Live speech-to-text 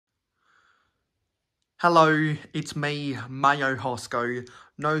Hello, it's me, Mayo Hosko.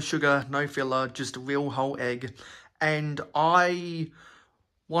 No sugar, no filler, just a real whole egg. And I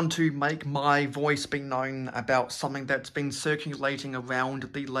want to make my voice be known about something that's been circulating around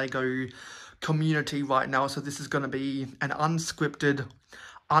the LEGO community right now. So this is going to be an unscripted,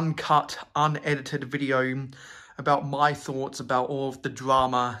 uncut, unedited video about my thoughts about all of the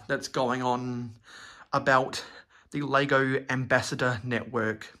drama that's going on about the LEGO Ambassador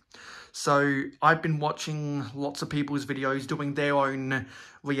Network. So I've been watching lots of people's videos doing their own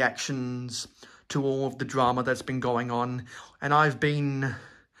reactions to all of the drama that's been going on. And I've been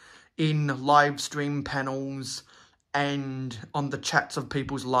in live stream panels and on the chats of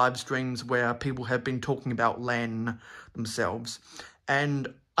people's live streams where people have been talking about LAN themselves.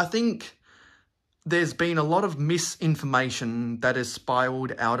 And I think there's been a lot of misinformation that has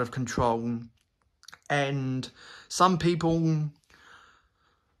spiraled out of control. And some people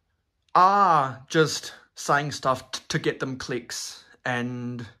are just saying stuff to get them clicks,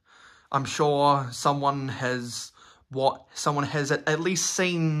 and I'm sure someone has at least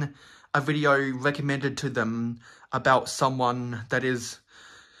seen a video recommended to them about someone that has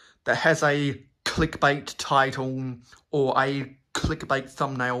a clickbait title or a clickbait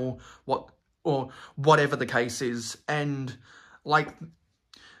thumbnail, or whatever the case is. And like,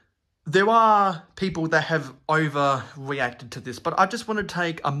 there are people that have overreacted to this, but I just want to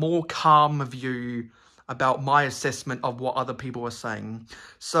take a more calm view about my assessment of what other people are saying.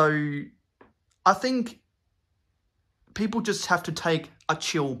 So I think people just have to take a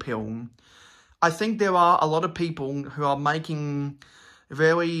chill pill. I think there are a lot of people who are making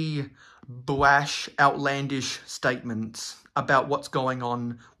very brash, outlandish statements about what's going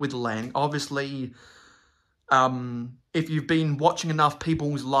on with LAN. Obviously, if you've been watching enough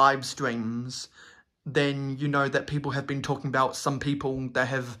people's live streams, then you know that people have been talking about some people that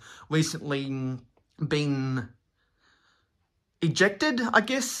have recently been ejected, I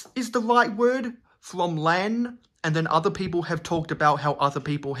guess is the right word, from LAN. And then other people have talked about how other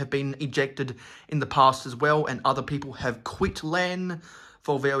people have been ejected in the past as well, and other people have quit LAN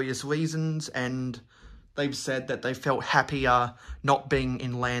for various reasons, and they've said that they felt happier not being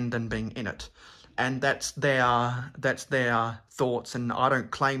in LAN than being in it. And that's their thoughts, and I don't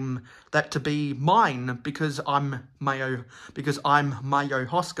claim that to be mine because I'm Mayo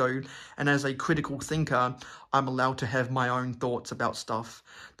Hosko, and as a critical thinker, I'm allowed to have my own thoughts about stuff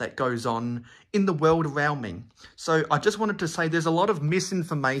that goes on in the world around me. So I just wanted to say there's a lot of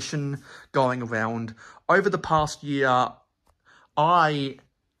misinformation going around. Over the past year, I,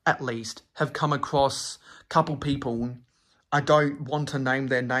 at least, have come across a couple people. I don't want to name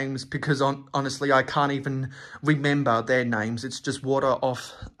their names because honestly, I can't even remember their names. It's just water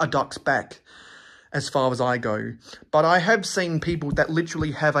off a duck's back as far as I go. But I have seen people that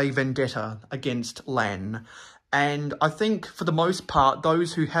literally have a vendetta against LAN. And I think for the most part,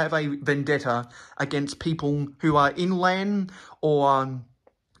 those who have a vendetta against people who are in LAN or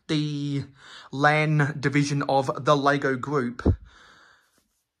the LAN division of the LEGO group,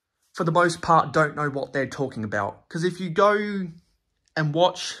 for the most part, don't know what they're talking about. Because if you go and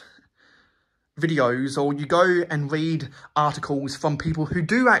watch videos, or you go and read articles from people who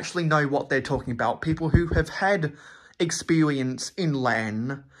do actually know what they're talking about, people who have had experience in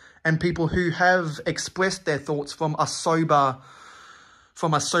LAN, and people who have expressed their thoughts from a sober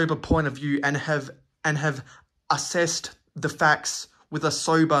point of view, and have assessed the facts with a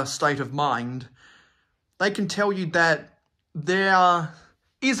sober state of mind, they can tell you that there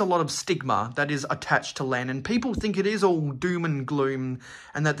is a lot of stigma that is attached to LAN, and people think it is all doom and gloom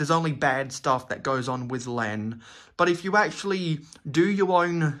and that there's only bad stuff that goes on with LAN. But if you actually do your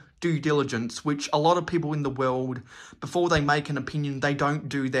own due diligence, which a lot of people in the world, before they make an opinion, they don't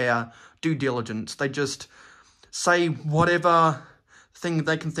do their due diligence. They just say whatever thing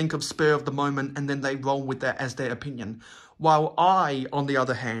they can think of spur of the moment, and then they roll with that as their opinion. While I, on the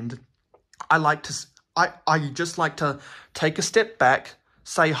other hand, I just like to take a step back,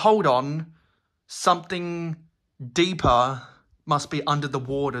 say, hold on, something deeper must be under the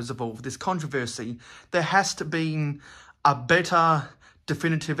waters of all of this controversy. There has to be a better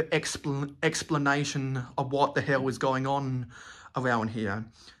definitive explanation of what the hell is going on around here.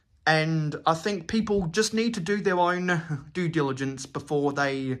 And I think people just need to do their own due diligence before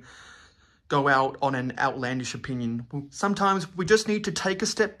they go out on an outlandish opinion. Sometimes we just need to take a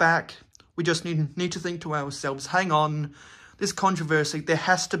step back. We just need to think to ourselves, hang on, this controversy, there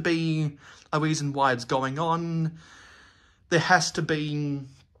has to be a reason why it's going on. There has to be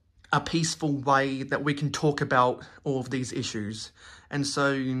a peaceful way that we can talk about all of these issues. And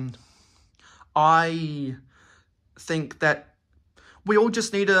so I think that we all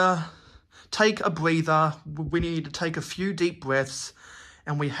just need to take a breather. We need to take a few deep breaths,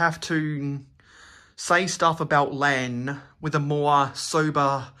 and we have to say stuff about LAN with a more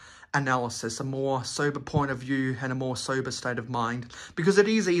sober analysis, a more sober point of view, and a more sober state of mind. Because it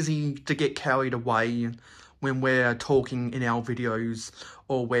is easy to get carried away when we're talking in our videos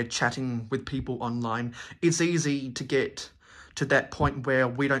or we're chatting with people online. It's easy to get to that point where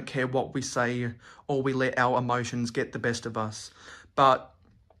we don't care what we say, or we let our emotions get the best of us. But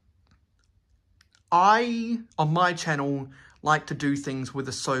I, on my channel, like to do things with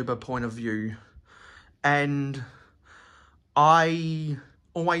a sober point of view. And I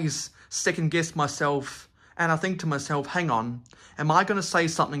always second guess myself, and I think to myself, hang on, am I going to say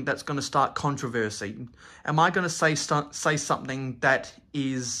something that's going to start controversy? Am I going to say something that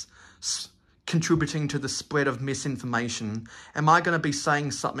is contributing to the spread of misinformation? Am I going to be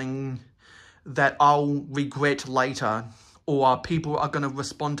saying something that I'll regret later? Or people are going to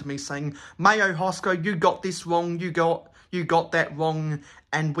respond to me saying, Mayo Hosko, you got this wrong, you got that wrong,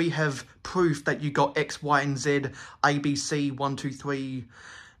 and we have proof that you got X, Y, and Z, ABC, 1, 2, 3,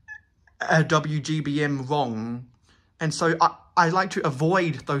 WGBM wrong. And so I like to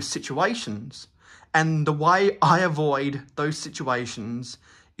avoid those situations. And the way I avoid those situations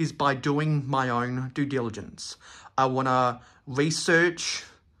is by doing my own due diligence. I want to research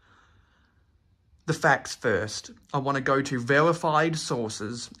the facts first. I want to go to verified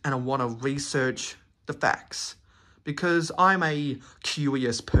sources, and I want to research the facts. Because I'm a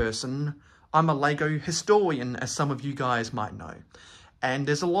curious person. I'm a Lego historian, as some of you guys might know. And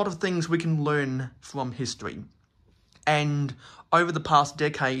there's a lot of things we can learn from history. And over the past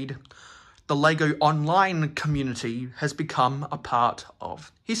decade, the Lego online community has become a part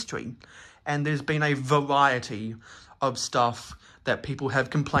of history. And there's been a variety of stuff that people have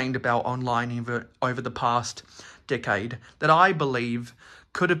complained about online over the past decade that I believe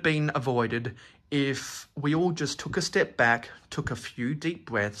could have been avoided if we all just took a step back, took a few deep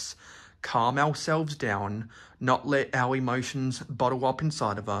breaths, calm ourselves down, not let our emotions bottle up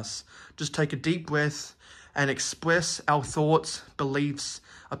inside of us. Just take a deep breath and express our thoughts, beliefs,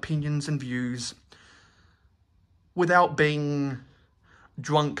 opinions, and views without being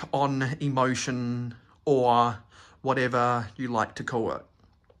drunk on emotion or whatever you like to call it.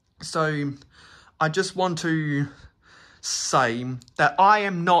 So I just want to say that I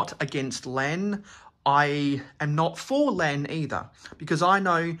am not against LAN. I am not for LAN either, because I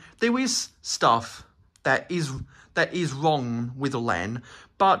know there is stuff that is wrong with a LAN,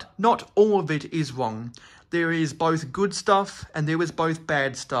 but not all of it is wrong. There is both good stuff and there is both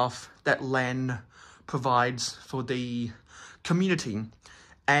bad stuff that LAN provides for the community.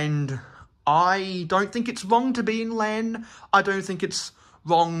 And I don't think it's wrong to be in LAN. I don't think it's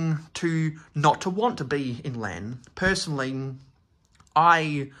wrong to not to want to be in LAN. Personally,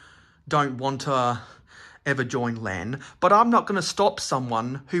 I don't want to ever join LAN, but I'm not going to stop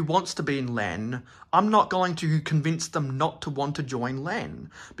someone who wants to be in LAN. I'm not going to convince them not to want to join LAN,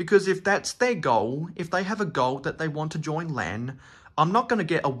 because if that's their goal, if they have a goal that they want to join LAN, I'm not going to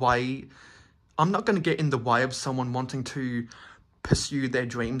get in the way of someone wanting to pursue their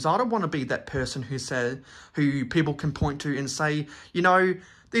dreams. I don't want to be that person who people can point to and say, you know,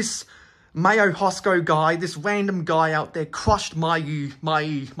 this Mayo Hosko guy, this random guy out there crushed my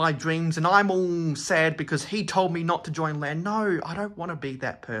dreams, and I'm all sad because he told me not to join LAN. No, I don't want to be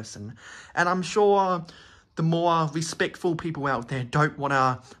that person. And I'm sure the more respectful people out there don't want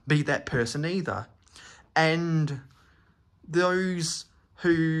to be that person either. And those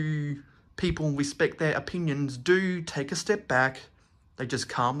who people respect their opinions do take a step back. They just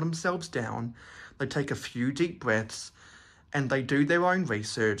calm themselves down. They take a few deep breaths and they do their own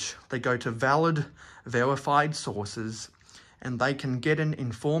research. They go to valid, verified sources, and they can get an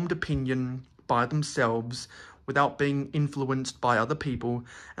informed opinion by themselves without being influenced by other people,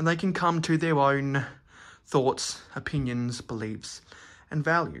 and they can come to their own thoughts, opinions, beliefs, and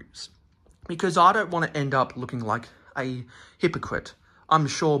values. Because I don't want to end up looking like a hypocrite. I'm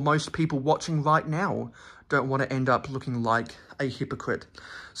sure most people watching right now don't want to end up looking like a hypocrite.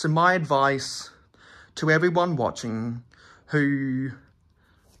 So my advice to everyone watching who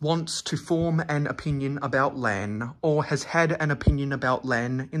wants to form an opinion about LAN or has had an opinion about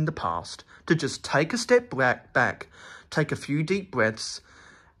LAN in the past, to just take a step back, take a few deep breaths,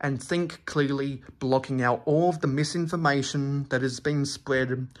 and think clearly, blocking out all of the misinformation that has been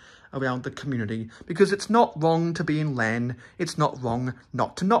spread around the community. Because it's not wrong to be in LAN, it's not wrong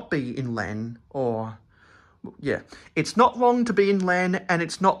not to not be in LAN, or yeah, it's not wrong to be in LAN, and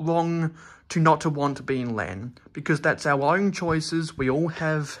it's not wrong to not to want to be in LAN, because that's our own choices. We all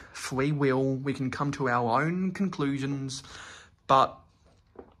have free will. We can come to our own conclusions, but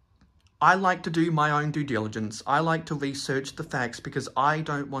I like to do my own due diligence. I like to research the facts because I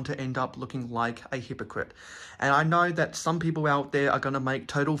don't want to end up looking like a hypocrite. And I know that some people out there are going to make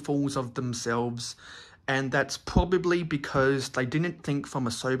total fools of themselves, and that's probably because they didn't think from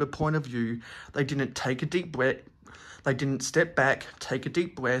a sober point of view. They didn't take a deep breath. They didn't step back, take a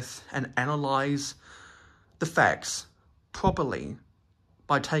deep breath, and analyze the facts properly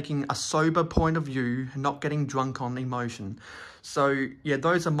by taking a sober point of view and not getting drunk on emotion. So yeah,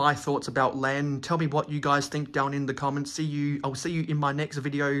 those are my thoughts about LAN. Tell me what you guys think down in the comments. I'll see you in my next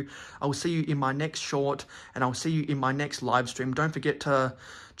video. I'll see you in my next short, and I'll see you in my next live stream. Don't forget to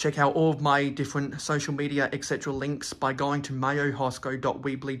check out all of my different social media, etc. links by going to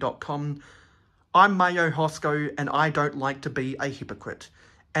mayohosko.weebly.com. I'm Mayo Hosko, and I don't like to be a hypocrite.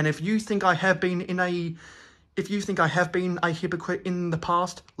 And if you think I have been a hypocrite in the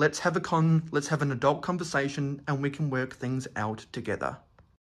past, let's have an adult conversation and we can work things out together.